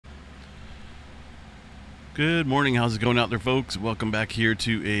Good morning. How's it going out there, folks? Welcome back here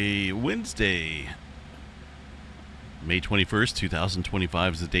to a Wednesday, May 21st,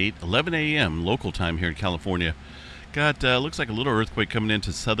 2025 is the date. 11 a.m. local time here in California. Got, looks like a little earthquake coming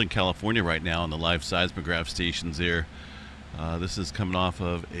into Southern California right now on the live seismograph stations there. This is coming off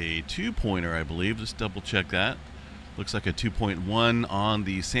of a 2-pointer, I believe. Just double check that. Looks like a 2.1 on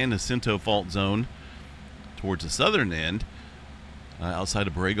the San Jacinto fault zone towards the southern end. Outside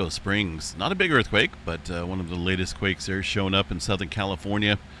of Borrego Springs. Not a big earthquake, but one of the latest quakes there showing up in Southern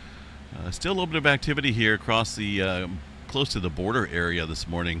California. Still a little bit of activity here across the close to the border area this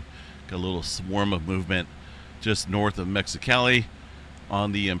morning. Got a little swarm of movement just north of Mexicali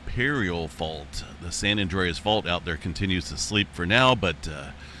on the Imperial Fault. The San Andreas Fault out there continues to sleep for now, but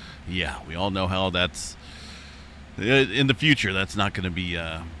yeah, we all know how that's in the future. That's not going to be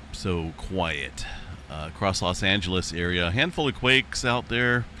so quiet. Across Los Angeles area, a handful of quakes out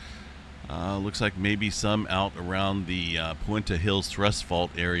there. Looks like maybe some out around the Puente Hills Thrust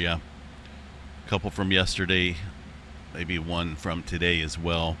Fault area. A couple from yesterday, maybe one from today as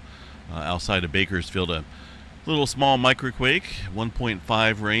well. Outside of Bakersfield, a little small microquake,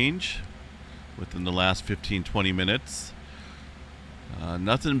 1.5 range within the last 15-20 minutes.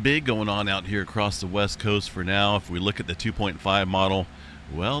 Nothing big going on out here across the West Coast for now. If we look at the 2.5 model,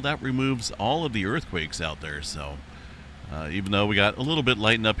 well, that removes all of the earthquakes out there. So even though we got a little bit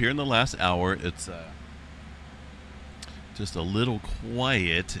lightened up here in the last hour, it's just a little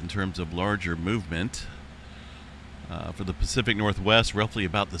quiet in terms of larger movement. For the Pacific Northwest, roughly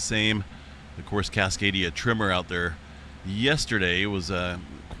about the same. Of course, Cascadia tremor out there yesterday was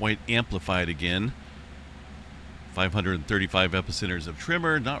quite amplified again. 535 epicenters of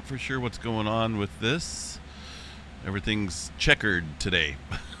tremor. Not for sure what's going on with this. Everything's checkered today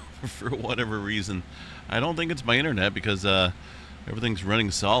for whatever reason. I don't think it's my internet because everything's running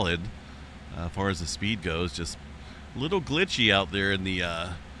solid as far as the speed goes. Just a little glitchy out there in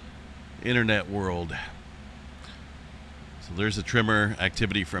the internet world. So there's a tremor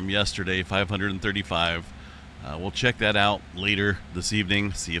activity from yesterday, 535. We'll check that out later this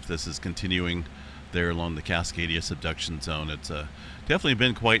evening, see if this is continuing there along the Cascadia subduction zone. It's definitely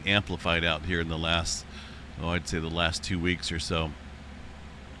been quite amplified out here in the last, I'd say the last 2 weeks or so.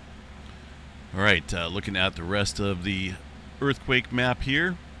 All right, looking at the rest of the earthquake map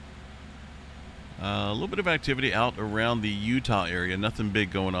here. A little bit of activity out around the Utah area. Nothing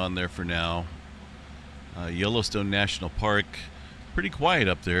big going on there for now. Yellowstone National Park, pretty quiet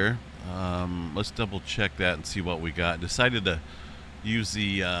up there. Let's double check that and see what we got. Decided to use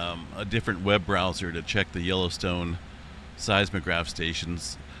the a different web browser to check the Yellowstone seismograph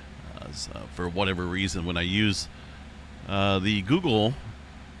stations. For whatever reason, when I use the Google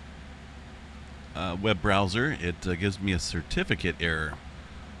web browser, it gives me a certificate error.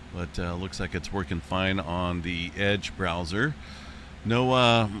 But looks like it's working fine on the Edge browser.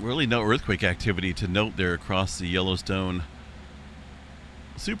 No, really no earthquake activity to note there across the Yellowstone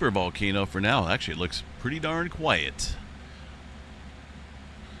supervolcano for now. Actually, it looks pretty darn quiet.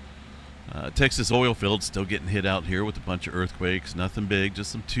 Texas oil fields still getting hit out here with a bunch of earthquakes. Nothing big,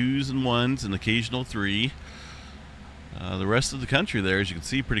 just some 2s and 1s and occasional 3. The rest of the country there, as you can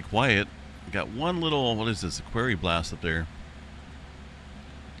see, pretty quiet. We got one little, what is this, a query blast up there.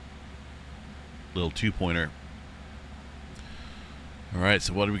 Little 2-pointer. All right,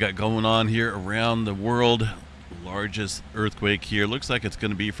 so what do we got going on here around the world? Largest earthquake here. Looks like it's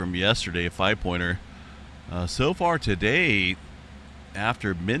going to be from yesterday, a 5-pointer. So far today,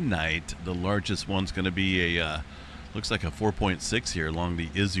 after midnight, the largest one's going to be a looks like a 4.6 here along the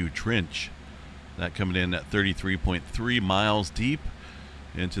Izu Trench. That coming in at 33.3 miles deep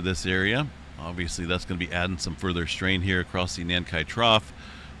into this area. Obviously, that's going to be adding some further strain here across the Nankai Trough,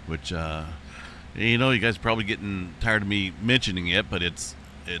 which you know, you guys are probably getting tired of me mentioning it, but it's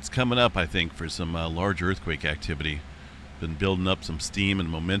coming up, I think, for some large earthquake activity. Been building up some steam and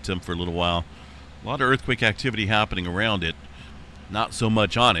momentum for a little while. A lot of earthquake activity happening around it. Not so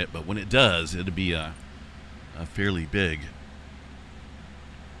much on it, but when it does, it'll be a fairly big.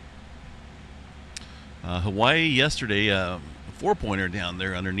 Hawaii yesterday, a 4-pointer down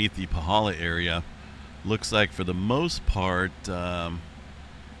there underneath the Pahala area. Looks like for the most part,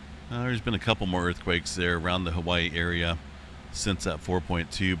 there's been a couple more earthquakes there around the Hawaii area since that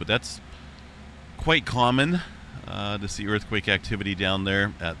 4.2, but that's quite common to see earthquake activity down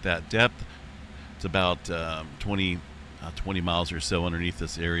there at that depth. It's about 20 miles or so underneath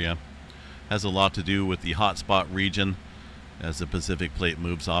this area. Has a lot to do with the hotspot region. As the Pacific Plate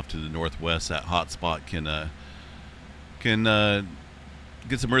moves off to the northwest, that hotspot can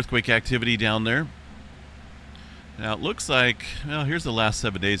get some earthquake activity down there. Now it looks like, well, here's the last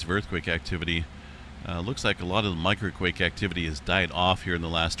 7 days of earthquake activity. Looks like a lot of the microquake activity has died off here in the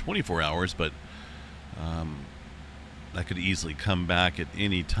last 24 hours, but that could easily come back at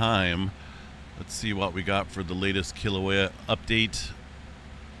any time. Let's see what we got for the latest Kilauea update.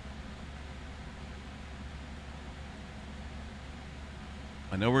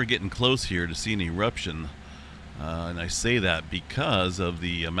 I know we're getting close here to seeing an eruption, and I say that because of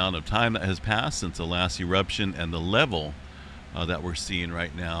the amount of time that has passed since the last eruption and the level that we're seeing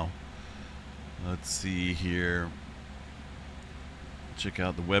right now. Let's see here. Check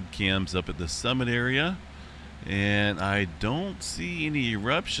out the webcams up at the summit area, and I don't see any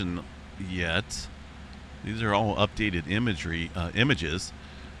eruption yet. These are all updated images.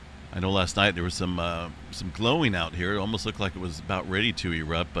 I know last night there was some glowing out here. It almost looked like it was about ready to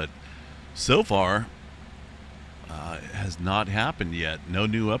erupt, but so far it has not happened yet. No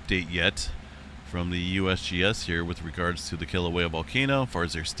new update yet from the USGS here with regards to the Kilauea volcano as far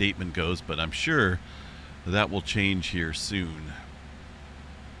as their statement goes, but I'm sure that will change here soon.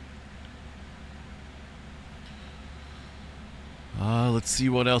 Let's see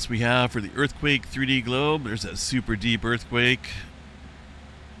what else we have for the earthquake 3D globe. There's that super deep earthquake.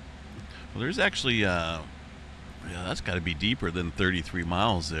 Well, there's actually, yeah, that's got to be deeper than 33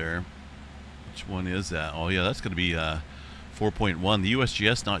 miles there. Which one is that? Oh, yeah, that's going to be 4.1. The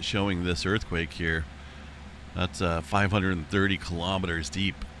USGS not showing this earthquake here. That's 530 kilometers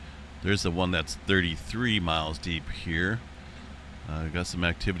deep. There's the one that's 33 miles deep here. Got some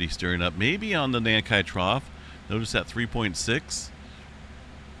activity stirring up. Maybe on the Nankai Trough. Notice that 3.6.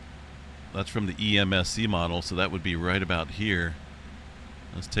 That's from the EMSC model, so that would be right about here.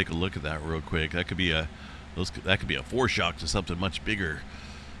 Let's take a look at that real quick. That could be a foreshock to something much bigger.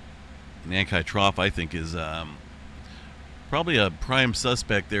 Nankai Trough, I think, is probably a prime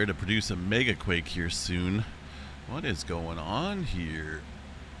suspect there to produce a mega quake here soon. What is going on here?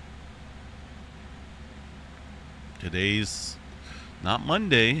 Today's not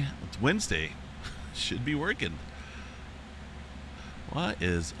Monday, it's Wednesday. Should be working. What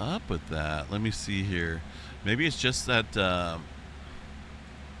is up with that? Let me see here. Maybe it's just that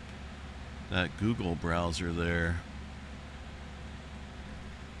that Google browser there.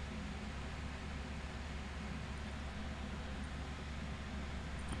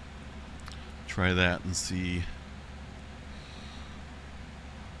 Try that and see.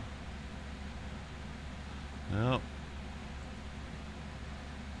 Well,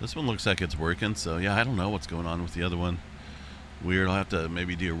 this one looks like it's working, so yeah, I don't know what's going on with the other one. Weird. I'll have to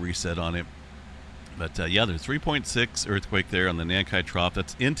maybe do a reset on it. But yeah, there's 3.6 earthquake there on the Nankai Trough.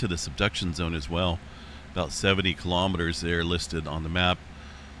 That's into the subduction zone as well. About 70 kilometers there listed on the map.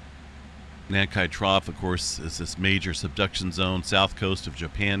 Nankai Trough, of course, is this major subduction zone, south coast of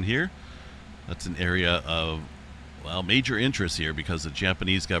Japan here. That's an area of, well, major interest here because the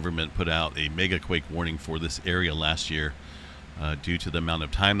Japanese government put out a mega quake warning for this area last year due to the amount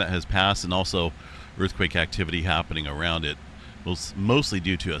of time that has passed and also earthquake activity happening around it. Mostly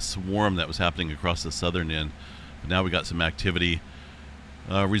due to a swarm that was happening across the southern end. But now we got some activity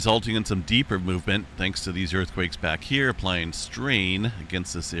resulting in some deeper movement thanks to these earthquakes back here applying strain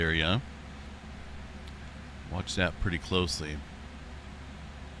against this area. Watch that pretty closely.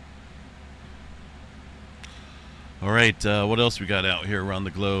 All right, what else we got out here around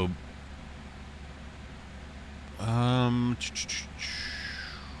the globe?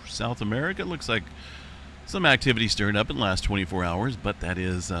 South America looks like some activity stirring up in the last 24 hours, but that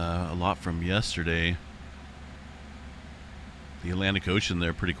is a lot from yesterday. The Atlantic Ocean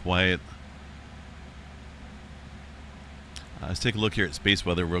there, pretty quiet. Let's take a look here at space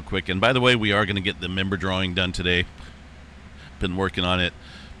weather real quick. And by the way, we are going to get the member drawing done today. Been working on it.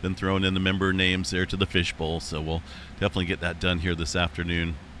 Been throwing in the member names there to the fishbowl, so we'll definitely get that done here this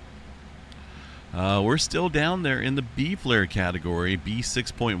afternoon. We're still down there in the B flare category,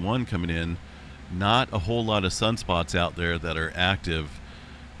 B6.1 coming in. Not a whole lot of sunspots out there that are active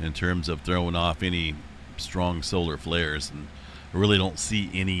in terms of throwing off any strong solar flares, and I really don't see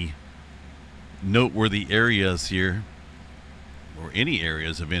any noteworthy areas here or any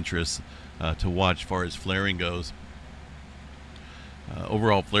areas of interest to watch as far as flaring goes.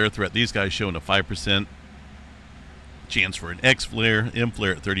 Overall flare threat, these guys showing a 5% chance for an X flare, M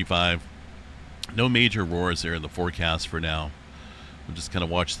flare at 35. No major roars there in the forecast for now. We'll just kind of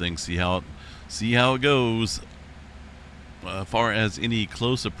watch things, see how it goes. As far as any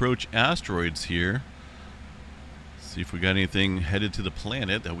close approach asteroids here, see if we got anything headed to the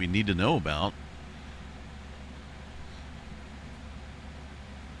planet that we need to know about.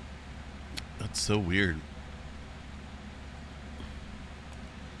 That's so weird.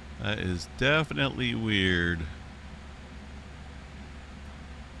 That is definitely weird.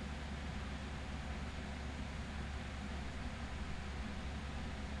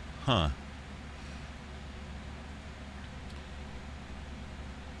 Huh.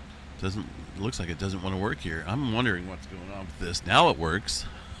 Looks like it doesn't want to work here. I'm wondering what's going on with this. Now it works.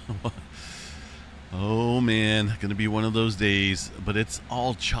 Oh man, gonna be one of those days. But it's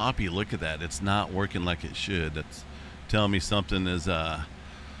all choppy. Look at that. It's not working like it should. That's telling me something is not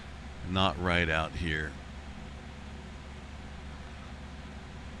right out here.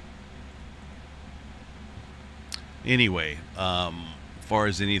 Anyway, as far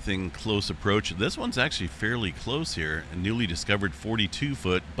as anything close approach, this one's actually fairly close here. A newly discovered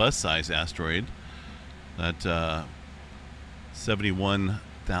 42-foot bus-sized asteroid. That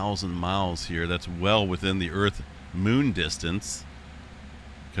 71,000 miles here. That's well within the Earth-Moon distance.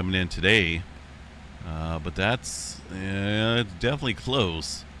 Coming in today. But that's it's definitely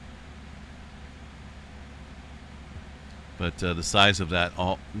close. But the size of that,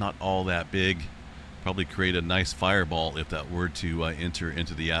 not all that big. Probably create a nice fireball if that were to enter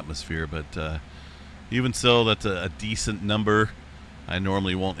into the atmosphere. But even so, that's a decent number. I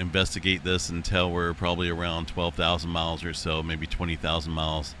normally won't investigate this until we're probably around 12,000 miles or so, maybe 20,000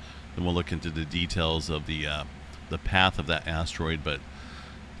 miles. Then we'll look into the details of the path of that asteroid. But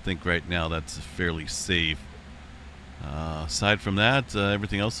I think right now that's fairly safe. Aside from that,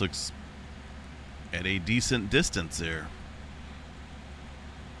 everything else looks at a decent distance there.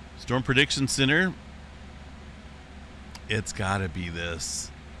 Storm Prediction Center. It's got to be this.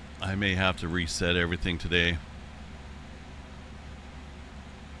 I may have to reset everything today.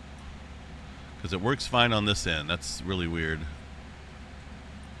 Because it works fine on this end. That's really weird.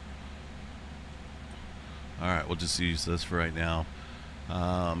 Alright, we'll just use this for right now.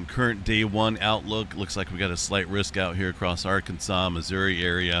 Current day 1 outlook. Looks like we got a slight risk out here across Arkansas, Missouri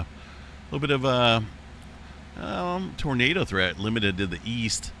area. A little bit of a tornado threat limited to the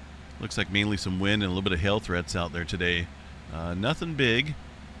east. Looks like mainly some wind and a little bit of hail threats out there today. Nothing big.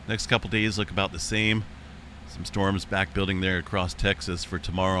 Next couple days look about the same. Some storms back building there across Texas for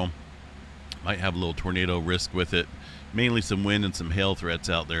tomorrow. Might have a little tornado risk with it. Mainly some wind and some hail threats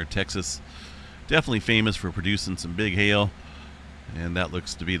out there. Texas definitely famous for producing some big hail. And that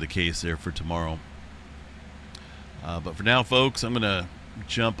looks to be the case there for tomorrow. But for now, folks, I'm going to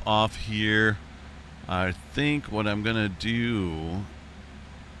jump off here. I think what I'm going to do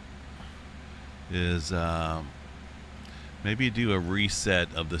is maybe do a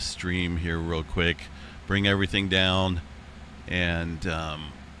reset of the stream here real quick. Bring everything down and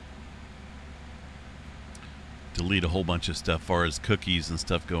delete a whole bunch of stuff as far as cookies and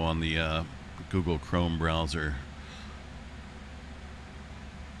stuff go on the Google Chrome browser.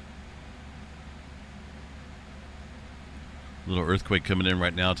 Little earthquake coming in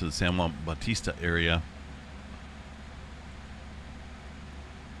right now to the San Juan Bautista area.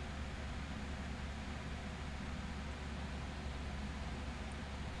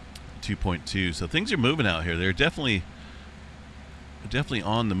 .2, so things are moving out here. They're definitely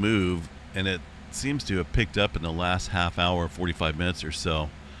on the move, and it seems to have picked up in the last half hour, 45 minutes or so,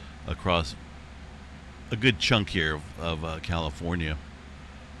 across a good chunk here of California.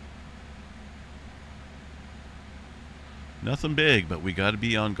 Nothing big, but we got to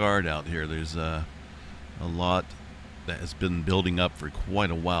be on guard out here. There's a lot that has been building up for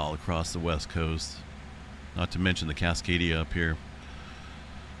quite a while across the West Coast, not to mention the Cascadia up here.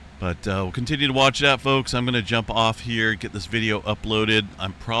 But we'll continue to watch that, folks. I'm going to jump off here, get this video uploaded.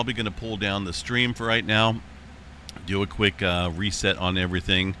 I'm probably going to pull down the stream for right now, do a quick reset on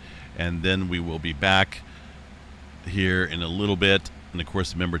everything, and then we will be back here in a little bit. And, of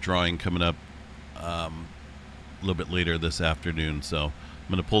course, the member drawing coming up a little bit later this afternoon. So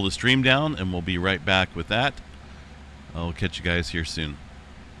I'm going to pull the stream down, and we'll be right back with that. I'll catch you guys here soon.